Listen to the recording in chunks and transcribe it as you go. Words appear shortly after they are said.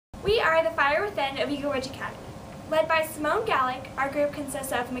We are the Fire Within of Eagle Ridge Academy. Led by Simone Gallick, our group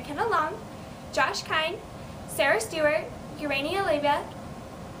consists of McKenna Long, Josh Kine, Sarah Stewart, Urania Levia,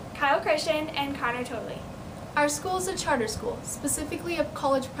 Kyle Christian, and Connor Totally. Our school is a charter school, specifically a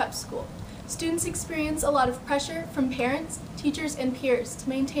college prep school. Students experience a lot of pressure from parents, teachers, and peers to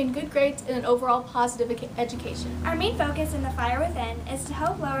maintain good grades and an overall positive education. Our main focus in the Fire Within is to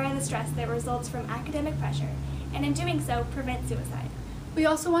help lower the stress that results from academic pressure, and in doing so, prevent suicide. We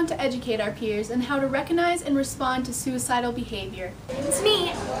also want to educate our peers on how to recognize and respond to suicidal behavior. To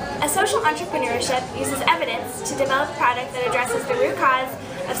me, a social entrepreneurship uses evidence to develop a product that addresses the root cause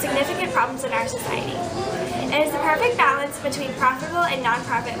of significant problems in our society. It is the perfect balance between profitable and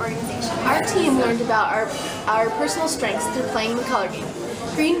nonprofit organizations. Our team learned about our personal strengths through playing the color game.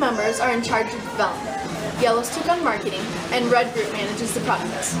 Green members are in charge of development, yellows took on marketing, and red group manages the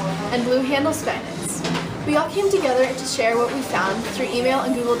product, and blue handles finance. We all came together to share what we found through email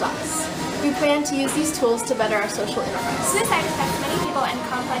and Google Docs. We plan to use these tools to better our social enterprise. Suicide affects many people in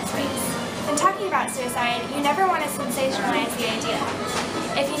complex ways. When talking about suicide, you never want to sensationalize the idea.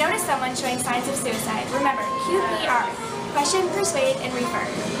 If you notice someone showing signs of suicide, remember QPR, question, persuade, and refer.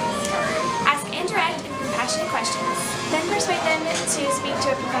 Ask indirect and compassionate questions, then persuade them to speak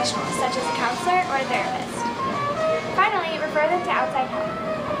to a professional, such as a counselor or a therapist. Finally, refer them to outside help.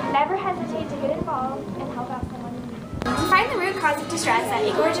 Never hesitate to get involved and help out someone in need. To find the root cause of distress at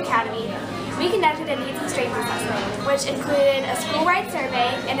Eagle Ridge Academy, we conducted a needs and strengths assessment, which included a school-wide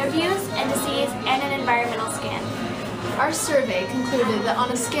survey, interviews, indices, and an environmental scan. Our survey concluded that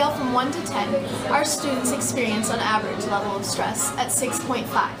on a scale from 1 to 10, our students experience an average level of stress at 6.5.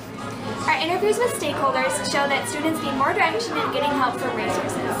 Our interviews with stakeholders show that students need more direction in getting help from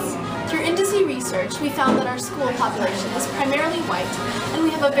resources. Through indice research, we found that our school population is primarily white, and we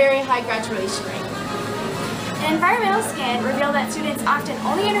have a very high graduation rate. An environmental scan revealed that students often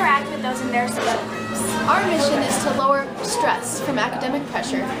only interact with those in their social groups. Our mission is to lower stress from academic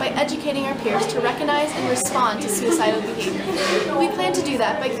pressure by educating our peers to recognize and respond to suicidal behavior. We plan to do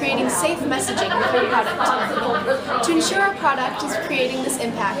that by creating safe messaging with our product. To ensure our product is creating this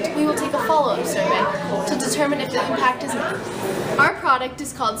impact, we will take a follow-up survey to determine if the impact is made. Our product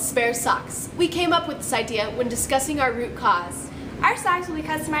is called Spare Socks. We came up with this idea when discussing our root cause. Our socks will be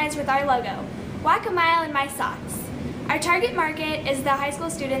customized with our logo, Walk a Mile in My Socks. Our target market is the high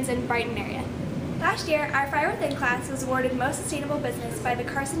school students in Brighton area. Last year, our Fire Within class was awarded Most Sustainable Business by the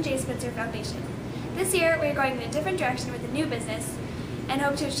Carson J. Spencer Foundation. This year, we are going in a different direction with a new business and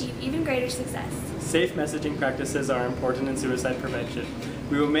hope to achieve even greater success. Safe messaging practices are important in suicide prevention.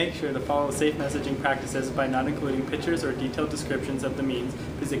 We will make sure to follow safe messaging practices by not including pictures or detailed descriptions of the means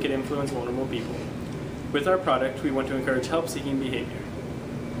because it could influence vulnerable people. With our product, we want to encourage help-seeking behavior.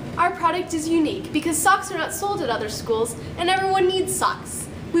 Our product is unique because socks are not sold at other schools and everyone needs socks.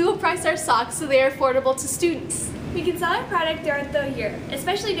 We will price our socks so they are affordable to students. We can sell our product throughout the year,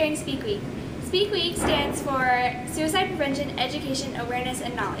 especially during Speak Week. Speak Week stands for Suicide Prevention, Education, Awareness,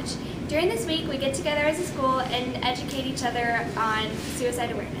 and Knowledge. During this week, we get together as a school and educate each other on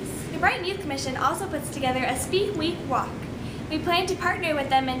suicide awareness. The Brighton Youth Commission also puts together a Speak Week walk. We plan to partner with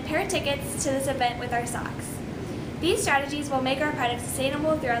them and pair tickets to this event with our socks. These strategies will make our product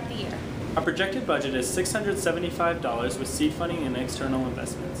sustainable throughout the year. Our projected budget is $675 with seed funding and external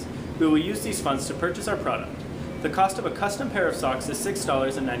investments. We will use these funds to purchase our product. The cost of a custom pair of socks is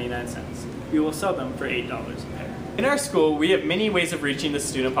 $6.99. We will sell them for $8 a pair. In our school, we have many ways of reaching the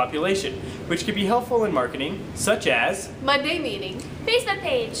student population, which could be helpful in marketing, such as Monday meeting, Facebook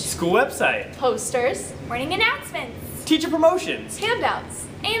page, school website, posters, morning announcements, teacher promotions, handouts,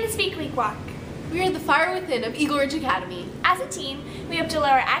 and the Speak Week walk. We are the Fire Within of Eagle Ridge Academy. As a team, we hope to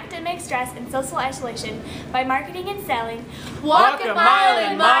lower academic stress and social isolation by marketing and selling Walk a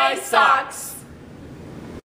Mile in My Socks!